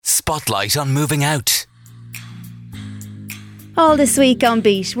Spotlight on moving out. All this week on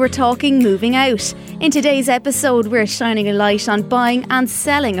Beat, we're talking moving out. In today's episode, we're shining a light on buying and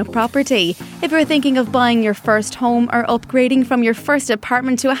selling a property. If you're thinking of buying your first home or upgrading from your first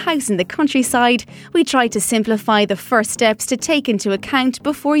apartment to a house in the countryside, we try to simplify the first steps to take into account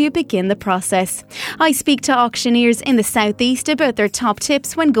before you begin the process. I speak to auctioneers in the southeast about their top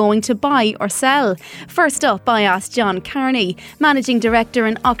tips when going to buy or sell. First up, I asked John Carney, Managing Director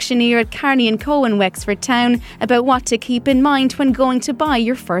and Auctioneer at Carney & Co in Wexford Town, about what to keep in mind when going to buy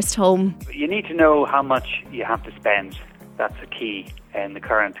your first home. You need to know how much you have to spend. That's a key in the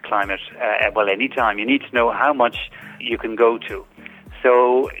current climate. Any time. You need to know how much you can go to.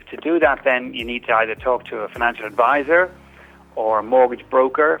 So to do that, then you need to either talk to a financial advisor or a mortgage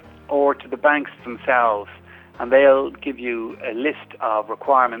broker or to the banks themselves, and they'll give you a list of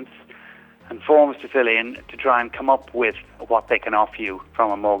requirements and forms to fill in to try and come up with what they can offer you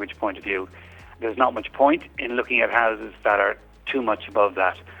from a mortgage point of view. There's not much point in looking at houses that are too much above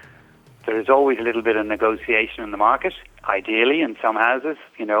that. There is always a little bit of negotiation in the market, ideally in some houses.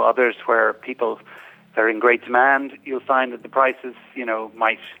 Others where people are in great demand, you'll find that the prices,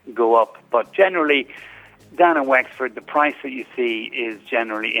 might go up. But generally, down in Wexford, the price that you see is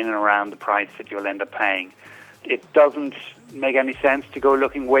generally in and around the price that you'll end up paying. It doesn't make any sense to go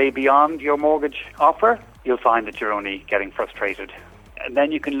looking way beyond your mortgage offer. You'll find that you're only getting frustrated. And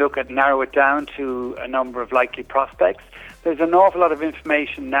then you can narrow it down to a number of likely prospects. There's an awful lot of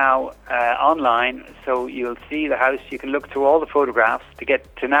information now online, so you'll see the house. You can look through all the photographs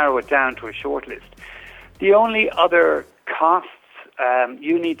to narrow it down to a short list. The only other costs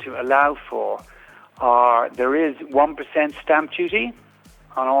you need to allow for are there is 1% stamp duty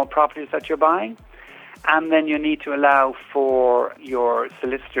on all properties that you're buying, and then you need to allow for your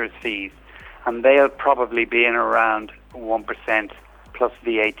solicitor's fees, and they'll probably be in around 1%. Plus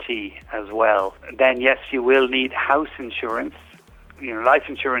VAT as well. Then yes, you will need house insurance. Life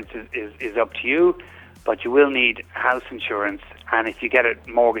insurance is up to you, but you will need house insurance. And if you get a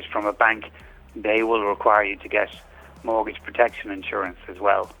mortgage from a bank, they will require you to get mortgage protection insurance as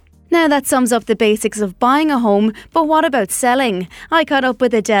well. Now that sums up the basics of buying a home, but what about selling? I caught up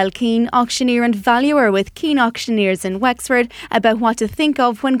with Adele Keane, auctioneer and valuer with Keane Auctioneers in Wexford, about what to think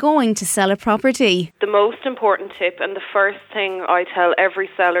of when going to sell a property. The most important tip and the first thing I tell every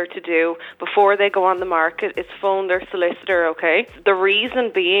seller to do before they go on the market is phone their solicitor, okay? The reason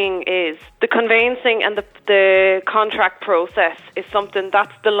being is the conveyancing and the contract process is something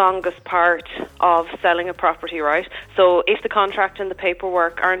that's the longest part of selling a property, right? So if the contract and the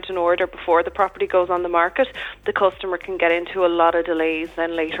paperwork aren't in order before the property goes on the market, the customer can get into a lot of delays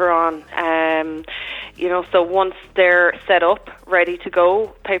then later on. So once they're set up, ready to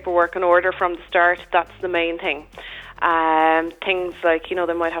go, paperwork in order from the start, that's the main thing. Things like,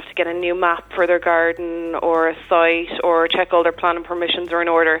 they might have to get a new map for their garden or a site, or check all their planning permissions are in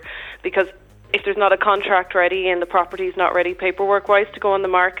order, because if there's not a contract ready and the property's not ready paperwork-wise to go on the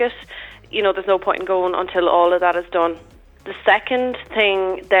market, there's no point in going until all of that is done. The second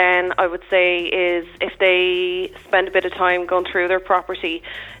thing then I would say is if they spend a bit of time going through their property,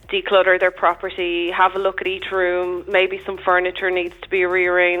 declutter their property, have a look at each room, maybe some furniture needs to be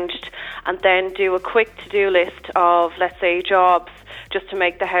rearranged, and then do a quick to-do list of, let's say, jobs, just to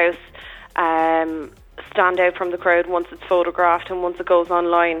make the house stand out from the crowd once it's photographed and once it goes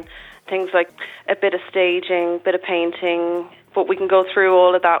online. Things like a bit of staging, bit of painting, but we can go through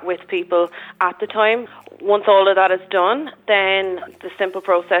all of that with people at the time. Once all of that is done, then the simple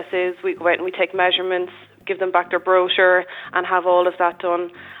process is we go out and we take measurements, give them back their brochure and have all of that done.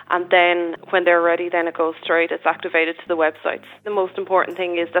 And then when they're ready, then it goes straight, it's activated to the websites. The most important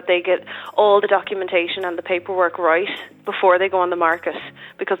thing is that they get all the documentation and the paperwork right before they go on the market,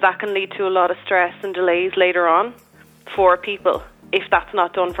 because that can lead to a lot of stress and delays later on for people. If that's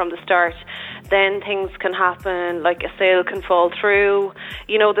not done from the start, then things can happen, like a sale can fall through.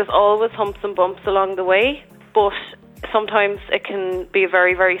 There's always humps and bumps along the way, but sometimes it can be a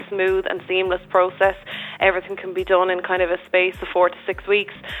very, very smooth and seamless process. Everything can be done in kind of a space of 4 to 6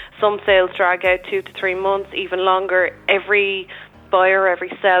 weeks. Some sales drag out 2 to 3 months, even longer. Every buyer,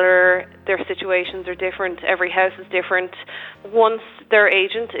 every seller, their situations are different. Every house is different. Once their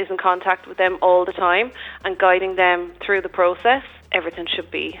agent is in contact with them all the time and guiding them through the process, everything should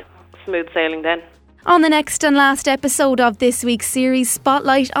be smooth sailing then. On the next and last episode of this week's series,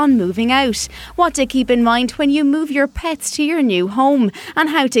 Spotlight on moving out. What to keep in mind when you move your pets to your new home, and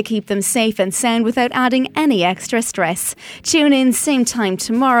how to keep them safe and sound without adding any extra stress. Tune in same time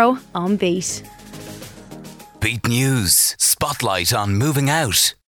tomorrow on Beat. Beat News. Spotlight on moving out.